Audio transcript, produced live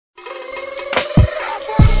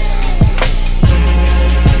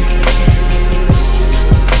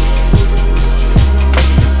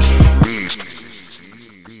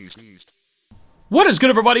What is good,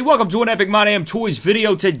 everybody? Welcome to an Epic My Damn Toys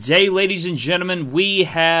video. Today, ladies and gentlemen, we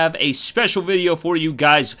have a special video for you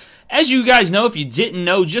guys. As you guys know, if you didn't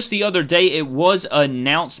know, just the other day it was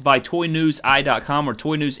announced by ToyNewsI.com or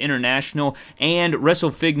Toy News International and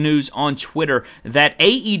WrestleFig News on Twitter that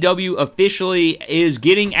AEW officially is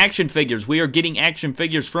getting action figures. We are getting action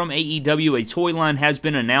figures from AEW. A toy line has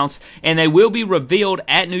been announced, and they will be revealed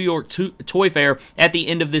at New York Toy Fair at the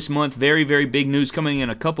end of this month. Very, very big news coming in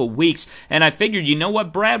a couple weeks. And I figured, you know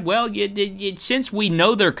what, Brad? Well, since we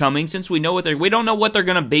know they're coming, since we know we don't know what they're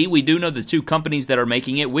going to be. We do know the two companies that are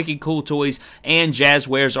making it, Wicked Cool Toys and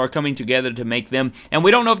Jazzwares, are coming together to make them. And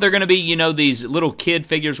we don't know if they're going to be, you know, these little kid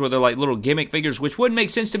figures where they're like little gimmick figures, which wouldn't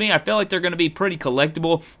make sense to me. I feel like they're going to be pretty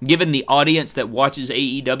collectible, given the audience that watches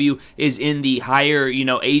AEW is in the higher, you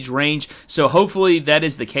know, age range. So hopefully that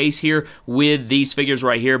is the case here with these figures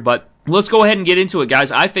right here. But let's go ahead and get into it,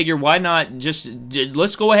 guys. I figure why not just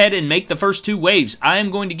let's go ahead and make the first two waves. I am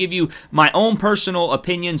going to give you my own personal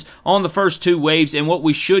opinions on the first two waves and what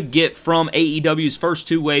we should get from AEW's first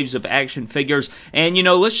two waves of action figures. And, you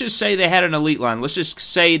know, let's just say they had an elite line. Let's just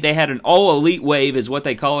say they had an all-elite wave is what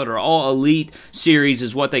they call it, or all-elite series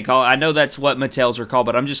is what they call it. I know that's what Mattel's are called,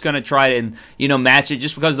 but I'm just going to try and, you know, match it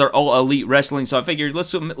just because they're all-elite wrestling. So I figured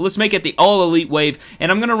let's make it the all-elite wave,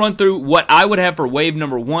 and I'm going to run through what I would have for wave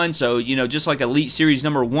number one. So, you know, just like Elite Series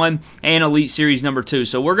number 1 and Elite Series number 2.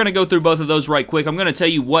 So we're going to go through both of those right quick. I'm going to tell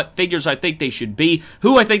you what figures I think they should be,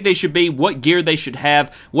 who I think they should be, what gear they should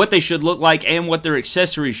have, what they should look like, and what their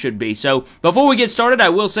accessories should be. So before we get started, I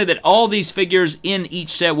will say that all these figures in each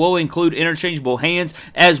set will include interchangeable hands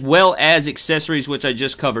as well as accessories, which I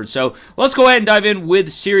just covered. So let's go ahead and dive in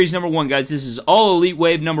with Series number 1, guys. This is all Elite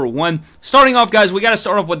Wave number 1. Starting off, guys, we got to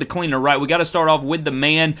start off with the cleaner, right? We got to start off with the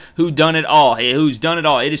man who done it all. Who's done it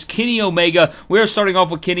all? It is Kenny Omega. We are starting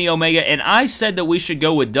off with Kenny Omega, and I said that we should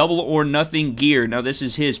go with Double or Nothing gear. Now, this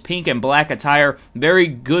is his pink and black attire. Very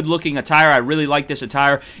good-looking attire. I really like this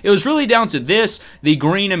attire. It was really down to this, the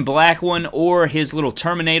green and black one, or his little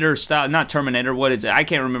Terminator style. Not Terminator. What is it? I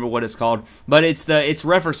can't remember what it's called, but it's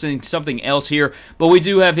referencing something else here. But we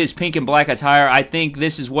do have his pink and black attire. I think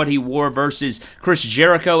this is what he wore versus Chris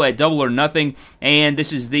Jericho at Double or Nothing, and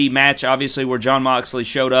this is the match, obviously, where Jon Moxley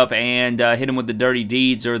showed up and hit him with the dirty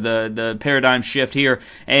deeds, or the paradigm shift here.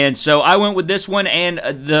 And so I went with this one, and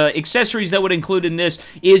the accessories that would include in this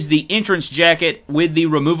is the entrance jacket with the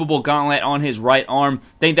removable gauntlet on his right arm.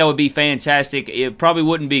 Think that would be fantastic. It probably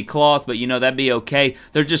wouldn't be cloth, but you know, that'd be okay.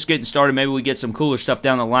 They're just getting started. Maybe we get some cooler stuff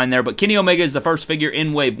down the line there. But Kenny Omega is the first figure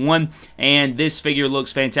in Wave 1, and this figure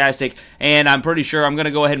looks fantastic. And I'm pretty sure I'm going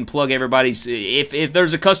to go ahead and plug everybody's. If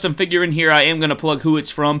there's a custom figure in here, I am going to plug who it's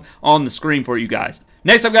from on the screen for you guys.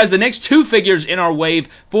 Next up, guys, the next two figures in our wave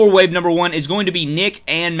for wave number 1 is going to be Nick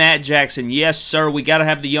and Matt Jackson. Yes, sir, we got to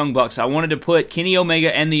have the Young Bucks. I wanted to put Kenny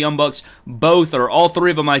Omega and the Young Bucks, both, or all three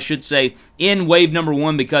of them, I should say, in wave number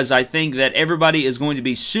 1 because I think that everybody is going to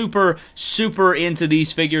be super, super into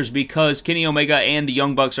these figures because Kenny Omega and the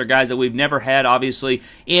Young Bucks are guys that we've never had, obviously,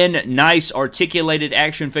 in nice, articulated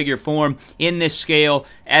action figure form in this scale,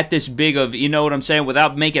 at this big of, you know what I'm saying,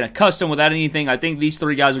 without making a custom, without anything. I think these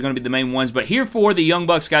three guys are going to be the main ones. But here for the Young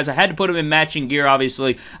Bucks, guys, I had to put them in matching gear,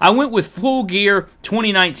 obviously. I went with full gear,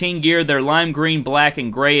 2019 gear. They're lime green, black,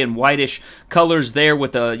 and gray, and whitish colors there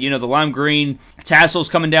with the, you know, the lime green tassels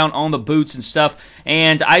coming down on the boots and stuff.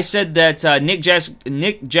 And I said that Nick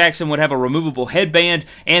Jackson would have a removable headband,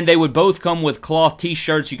 and they would both come with cloth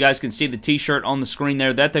t-shirts. You guys can see the t-shirt on the screen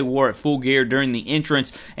there that they wore at full gear during the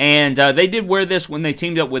entrance. And they did wear this when they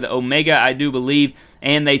teamed up with Omega, I do believe.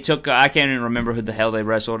 And they took, I can't even remember who the hell they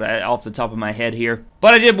wrestled off the top of my head here.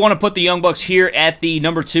 But I did want to put the Young Bucks here at the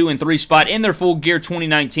number 2 and 3 spot in their full gear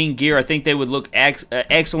 2019 gear. I think they would look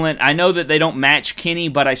excellent. I know that they don't match Kenny,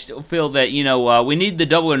 but I still feel that, you know, we need the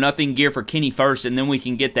Double or Nothing gear for Kenny first, and then we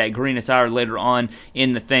can get that green attire later on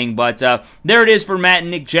in the thing. But there it is for Matt and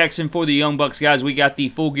Nick Jackson for the Young Bucks, guys. We got the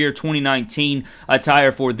full gear 2019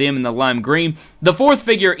 attire for them in the lime green. The fourth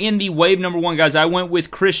figure in the wave number 1, guys, I went with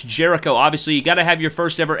Chris Jericho. Obviously, you got to have your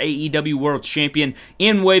first ever AEW World Champion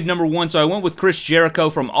in wave number 1, so I went with Chris Jericho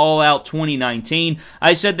from All Out 2019.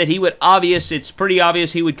 I said that he would it's pretty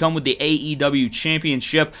obvious he would come with the AEW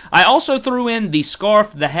Championship. I also threw in the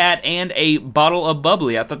scarf, the hat, and a bottle of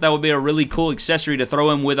bubbly. I thought that would be a really cool accessory to throw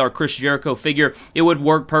in with our Chris Jericho figure. It would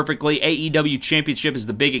work perfectly. AEW Championship is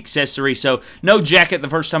the big accessory, so no jacket the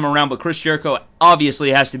first time around, but Chris Jericho obviously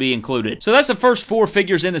has to be included. So that's the first 4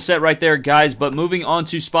 figures in the set right there, guys. But moving on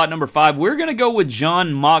to spot number 5, we're going to go with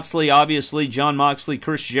Jon Moxley. Obviously, Jon Moxley,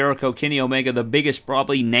 Chris Jericho, Kenny Omega, the biggest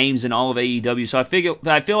probably names in all of AEW. So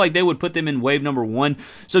I feel like they would put them in wave number 1.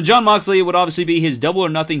 So Jon Moxley, it would obviously be his Double or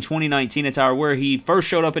Nothing 2019 attire, where he first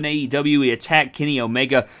showed up in AEW. He attacked Kenny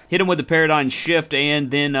Omega, hit him with the Paradigm Shift, and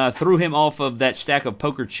then threw him off of that stack of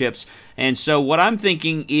poker chips. And so what I'm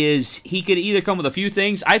thinking is he could either come with a few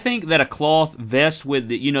things. I think that a cloth vest with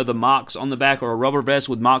the Mox on the back, or a rubber vest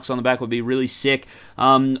with Mox on the back would be really sick.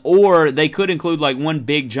 Or they could include like one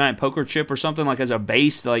big giant poker chip or something like as a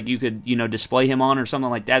base, like you could display him on or something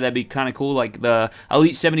like that. That'd be kind of cool. Like the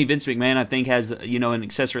Elite 70 Vince McMahon, I think, has an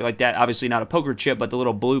accessory like that. Obviously not a poker chip, but the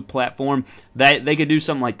little blue platform. That they could do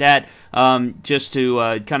something like that, just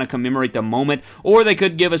to kind of commemorate the moment. Or they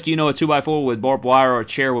could give us a 2x4 with barbed wire, or a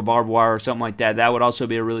chair with barbed wire, or something like that. That would also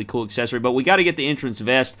be a really cool accessory. But we got to get the entrance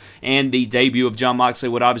vest, and the debut of Jon Moxley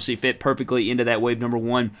would obviously fit perfectly into that wave number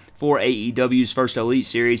 1 for AEW's first Elite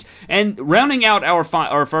series. And rounding out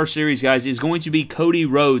our first series, guys, is going to be Cody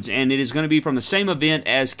Rhodes, and it is going to be from the same event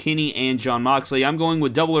as Kenny and Jon Moxley. I'm going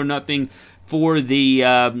with Double or Nothing for the,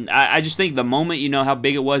 I just think the moment, how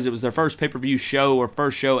big it was their first pay-per-view show, or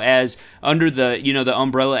first show as under the, the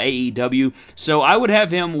umbrella AEW. So I would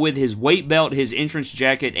have him with his weight belt, his entrance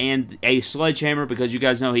jacket, and a sledgehammer, because you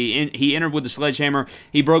guys know he entered with the sledgehammer,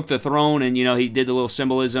 he broke the throne, and, he did the little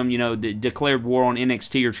symbolism, declared war on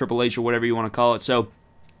NXT or Triple H or whatever you want to call it. So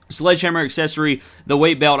sledgehammer accessory, the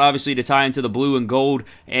weight belt obviously to tie into the blue and gold,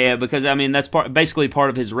 because that's basically part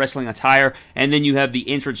of his wrestling attire. And then you have the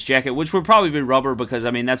entrance jacket, which would probably be rubber, because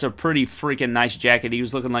that's a pretty freaking nice jacket. He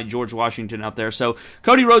was looking like George Washington out there. So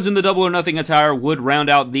Cody Rhodes in the Double or Nothing attire would round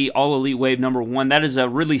out the All Elite wave number 1. That is a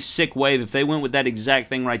really sick wave. If they went with that exact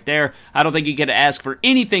thing right there, I don't think you could ask for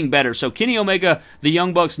anything better. So Kenny Omega, the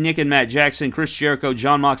Young Bucks, Nick and Matt Jackson, Chris Jericho,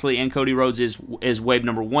 Jon Moxley, and Cody Rhodes is wave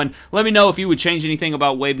number 1. Let me know if you would change anything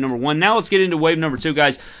about wave number 1. Now let's get into wave number 2,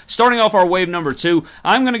 guys. Starting off our wave number 2,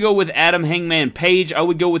 I'm going to go with Adam Hangman Page. I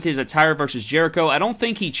would go with his attire versus Jericho. I don't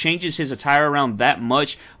think he changes his attire around that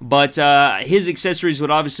much, but his accessories would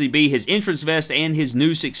obviously be his entrance vest and his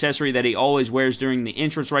noose accessory that he always wears during the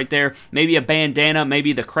entrance right there. Maybe a bandana,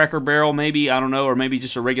 maybe the Cracker Barrel, maybe, I don't know, or maybe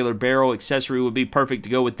just a regular barrel accessory would be perfect to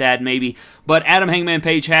go with that, maybe. But Adam Hangman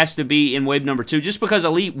Page has to be in wave number 2, just because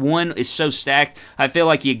Elite 1 is so stacked. I feel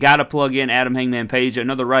like you got to plug in Adam Hangman Page,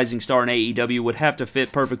 another rising star in AEW, would have to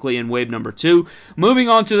fit perfectly in wave number 2. Moving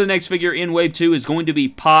on to the next figure in wave 2 is going to be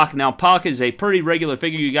Pac. Now, Pac is a pretty regular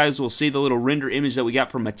figure. You guys will see the little render image that we got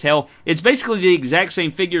from Mattel. It's basically the exact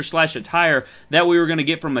same figure / attire that we were going to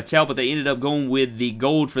get from Mattel, but they ended up going with the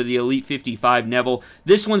gold for the Elite 55 Neville.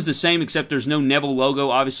 This one's the same, except there's no Neville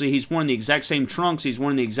logo. Obviously, he's wearing the exact same trunks. He's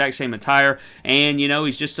wearing the exact same attire, and,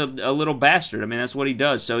 he's just a little bastard. That's what he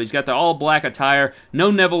does. So he's got the all-black attire, no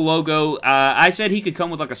Neville logo. I said he could come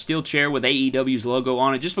with like a steel chair with AEW's logo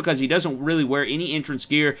on it, just because he doesn't really wear any entrance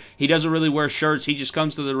gear. He doesn't really wear shirts. He just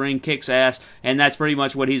comes to the ring, kicks ass, and that's pretty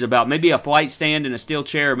much what he's about. Maybe a flight stand and a steel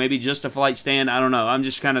chair, or maybe just a flight stand. I don't know. I'm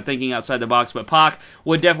just kind of thinking outside the box, but Pac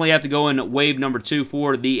would definitely have to go in wave number 2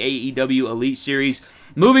 for the AEW Elite Series.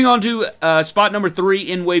 Moving on to spot number 3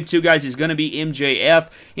 in wave 2, guys, is going to be MJF.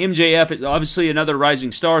 MJF is obviously another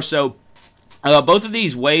rising star, so both of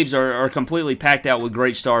these waves are completely packed out with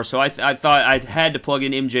great stars, so I thought I had to plug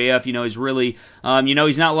in MJF. He's really,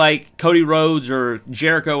 he's not like Cody Rhodes or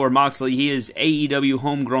Jericho or Moxley. He is AEW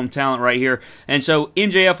homegrown talent right here, and so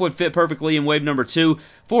MJF would fit perfectly in wave number 2.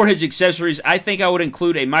 For his accessories, I think I would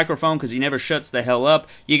include a microphone, because he never shuts the hell up.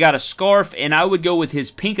 You got a scarf, and I would go with his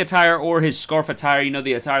pink attire or his scarf attire,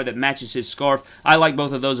 the attire that matches his scarf. I like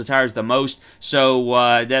both of those attires the most, so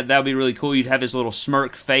that would be really cool. You'd have his little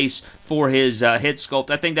smirk face for his head sculpt.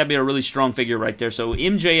 I think that'd be a really strong figure right there. So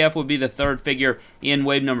MJF would be the third figure in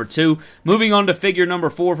wave number 2. Moving on to figure number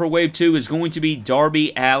 4 for wave 2 is going to be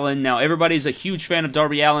Darby Allin. Now, everybody's a huge fan of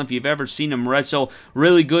Darby Allin. If you've ever seen him wrestle,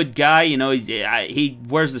 really good guy. He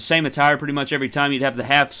wears the same attire pretty much every time. You'd have the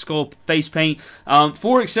half skull face paint.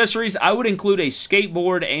 For accessories, I would include a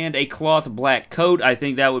skateboard and a cloth black coat. I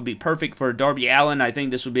think that would be perfect for Darby Allin. I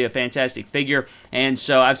think this would be a fantastic figure, and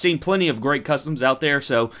so I've seen plenty of great customs out there,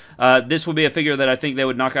 so this would be a figure that I think they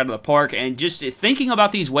would knock out of the park. And just thinking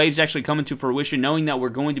about these waves actually coming to fruition, knowing that we're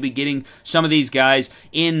going to be getting some of these guys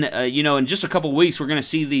in, in just a couple weeks, we're going to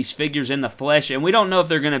see these figures in the flesh, and we don't know if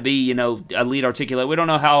they're going to be, Elite Articulate. We don't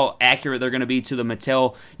know how accurate they're going to be to the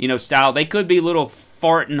Mattel, style. They could be little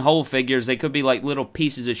farting whole figures. They could be like little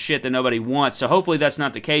pieces of shit that nobody wants. So hopefully that's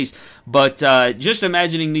not the case. But just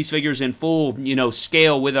imagining these figures in full,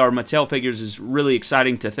 scale with our Mattel figures is really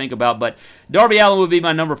exciting to think about. But Darby Allin would be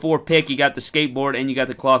my number 4 pick. You got the skateboard and you got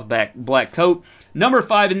the cloth black coat. Number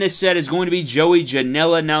 5 in this set is going to be Joey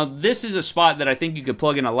Janela. Now, this is a spot that I think you could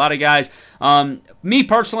plug in a lot of guys. Me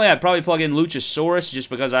personally, I'd probably plug in Luchasaurus just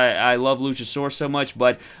because I love Luchasaurus so much.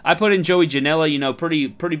 But I put in Joey Janela,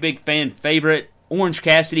 pretty big fan favorite. Orange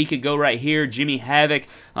Cassidy could go right here. Jimmy Havoc.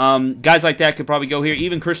 Guys like that could probably go here.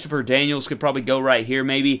 Even Christopher Daniels could probably go right here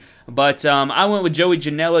maybe. But I went with Joey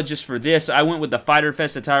Janela just for this. I went with the Fyter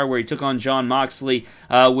Fest attire where he took on Jon Moxley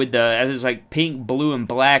with it was like pink, blue, and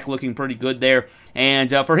black, looking pretty good there.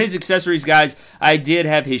 And for his accessories, guys, I did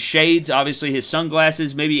have his shades, obviously his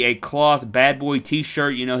sunglasses, maybe a cloth bad boy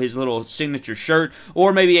t-shirt, his little signature shirt,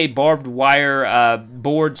 or maybe a barbed wire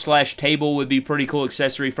board/table would be a pretty cool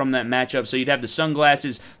accessory from that matchup. So you'd have the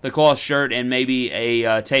sunglasses, the cloth shirt, and maybe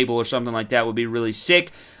a table or something like that would be really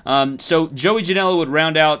sick. So Joey Janela would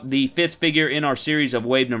round out the 5th figure in our series of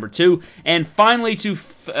wave number 2. And finally, to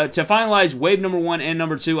finalize wave number 1 and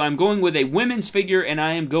number 2, I'm going with a women's figure, and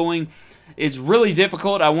I am going... It's really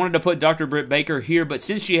difficult. I wanted to put Dr. Britt Baker here, but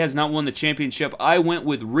since she has not won the championship, I went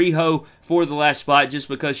with Riho for the last spot just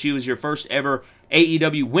because she was your first ever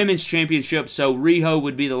AEW Women's Championship, so Riho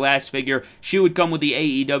would be the last figure. She would come with the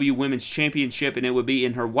AEW Women's Championship, and it would be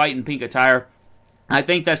in her white and pink attire. I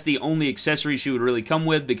think that's the only accessory she would really come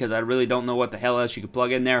with because I really don't know what the hell else you could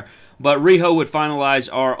plug in there. But Riho would finalize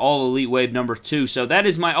our All Elite Wave number 2. So that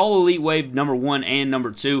is my All Elite Wave number 1 and number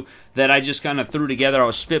 2 that I just kind of threw together. I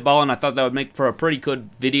was spitballing. I thought that would make for a pretty good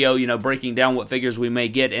video, breaking down what figures we may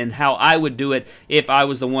get and how I would do it if I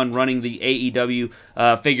was the one running the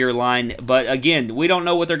AEW figure line. But again, we don't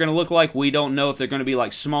know what they're going to look like. We don't know if they're going to be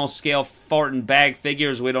like small scale fart and bag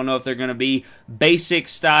figures. We don't know if they're going to be basic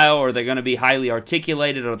style or they're going to be highly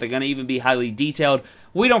articulated or if they're going to even be highly detailed.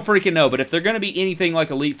 We don't freaking know, but if they're going to be anything like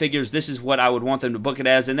Elite figures, this is what I would want them to book it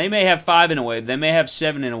as, and they may have 5 in a wave, they may have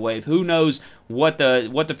 7 in a wave. Who knows what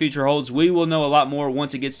the future holds? We will know a lot more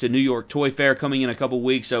once it gets to New York Toy Fair coming in a couple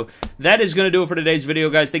weeks. So that is going to do it for today's video,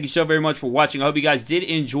 guys. Thank you so very much for watching. I hope you guys did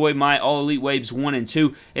enjoy my All Elite Waves 1 and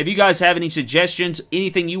 2. If you guys have any suggestions,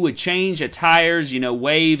 anything you would change, attires,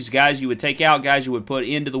 waves, guys you would take out, guys you would put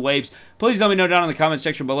into the waves, please let me know down in the comment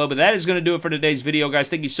section below. But that is going to do it for today's video, guys.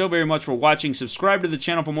 Thank you so very much for watching. Subscribe to the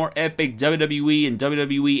channel for more epic WWE and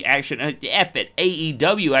WWE action, epic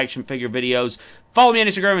AEW action figure videos. Follow me on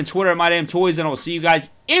Instagram and Twitter at MyDamnToys, and I will see you guys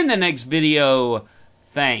in the next video.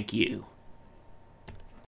 Thank you.